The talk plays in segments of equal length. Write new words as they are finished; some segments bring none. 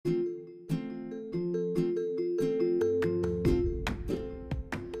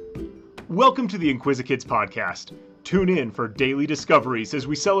Welcome to the Inquisikids podcast. Tune in for daily discoveries as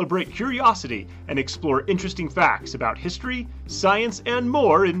we celebrate curiosity and explore interesting facts about history, science, and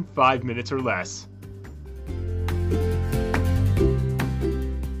more in 5 minutes or less.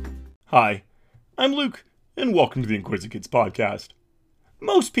 Hi, I'm Luke, and welcome to the Inquisikids podcast.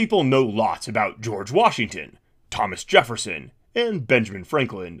 Most people know lots about George Washington, Thomas Jefferson, and Benjamin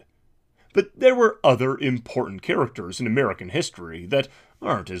Franklin. But there were other important characters in American history that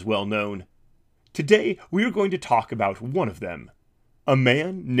aren't as well known. Today, we are going to talk about one of them, a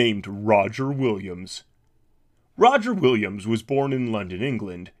man named Roger Williams. Roger Williams was born in London,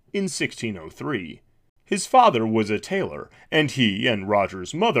 England, in 1603. His father was a tailor, and he and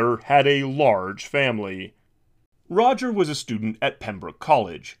Roger's mother had a large family. Roger was a student at Pembroke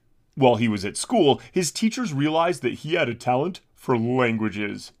College. While he was at school, his teachers realized that he had a talent for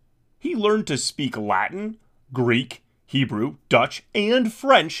languages. He learned to speak Latin, Greek, Hebrew, Dutch, and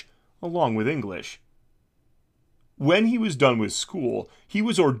French, along with English. When he was done with school, he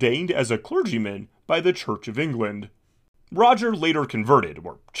was ordained as a clergyman by the Church of England. Roger later converted,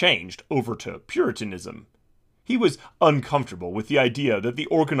 or changed, over to Puritanism. He was uncomfortable with the idea that the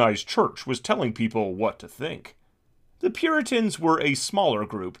organized church was telling people what to think. The Puritans were a smaller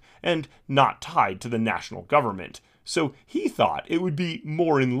group and not tied to the national government, so he thought it would be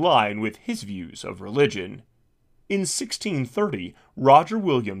more in line with his views of religion. In 1630, Roger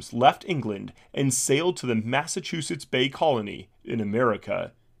Williams left England and sailed to the Massachusetts Bay Colony in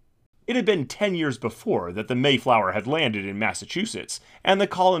America. It had been 10 years before that the Mayflower had landed in Massachusetts, and the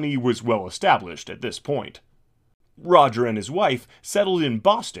colony was well established at this point. Roger and his wife settled in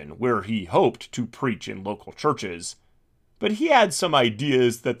Boston, where he hoped to preach in local churches. But he had some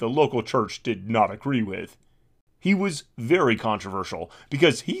ideas that the local church did not agree with. He was very controversial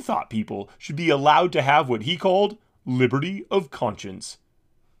because he thought people should be allowed to have what he called liberty of conscience.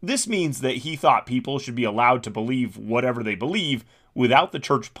 This means that he thought people should be allowed to believe whatever they believe without the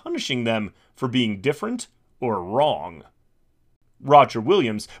church punishing them for being different or wrong. Roger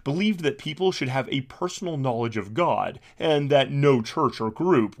Williams believed that people should have a personal knowledge of God and that no church or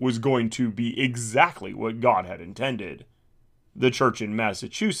group was going to be exactly what God had intended. The church in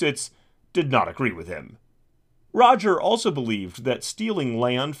Massachusetts did not agree with him. Roger also believed that stealing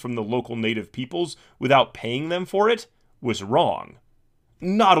land from the local native peoples without paying them for it was wrong.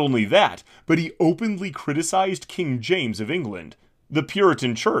 Not only that, but he openly criticized King James of England, the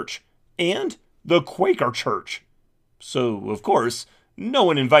Puritan Church, and the Quaker Church. So, of course, no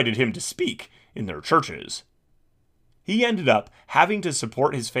one invited him to speak in their churches. He ended up having to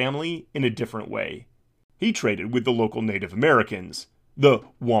support his family in a different way. He traded with the local Native Americans, the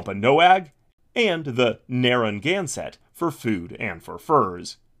Wampanoag, and the Narragansett for food and for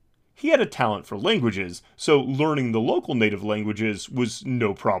furs. He had a talent for languages, so learning the local native languages was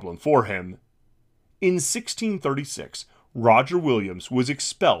no problem for him. In 1636, Roger Williams was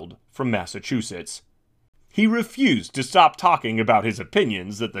expelled from Massachusetts. He refused to stop talking about his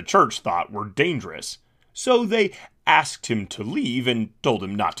opinions that the church thought were dangerous, so they asked him to leave and told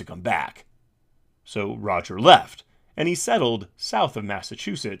him not to come back. So Roger left, and he settled south of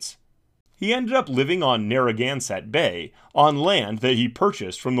Massachusetts. He ended up living on Narragansett Bay, on land that he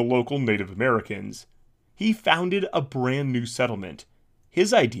purchased from the local Native Americans. He founded a brand new settlement.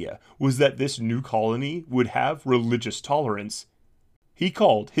 His idea was that this new colony would have religious tolerance. He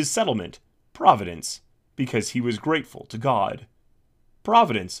called his settlement Providence, because he was grateful to God.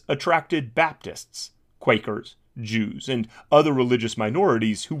 Providence attracted Baptists, Quakers, Jews, and other religious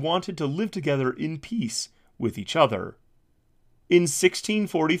minorities who wanted to live together in peace with each other. In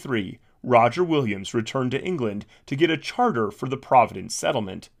 1643, Roger Williams returned to England to get a charter for the Providence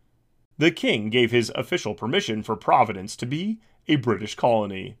settlement. The king gave his official permission for Providence to be a British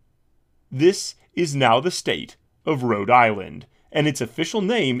colony. This is now the state of Rhode Island, and its official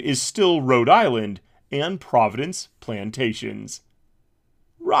name is still Rhode Island and Providence Plantations.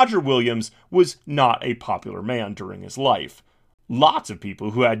 Roger Williams was not a popular man during his life. Lots of people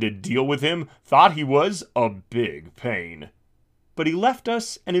who had to deal with him thought he was a big pain. But he left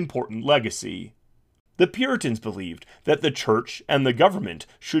us an important legacy. The Puritans believed that the church and the government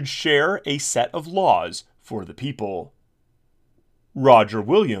should share a set of laws for the people. Roger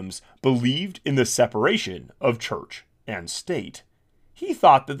Williams believed in the separation of church and state. He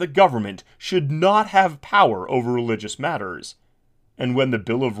thought that the government should not have power over religious matters. And when the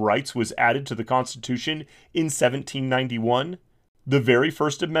Bill of Rights was added to the Constitution in 1791, the very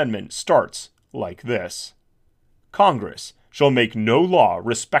first amendment starts like this: Congress shall make no law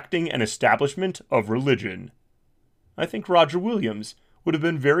respecting an establishment of religion. I think Roger Williams would have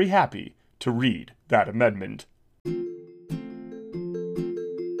been very happy to read that amendment.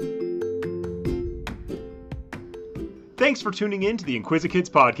 Thanks for tuning in to the Inquisikids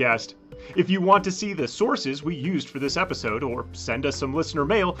podcast. If you want to see the sources we used for this episode or send us some listener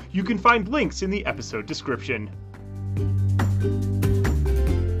mail, you can find links in the episode description.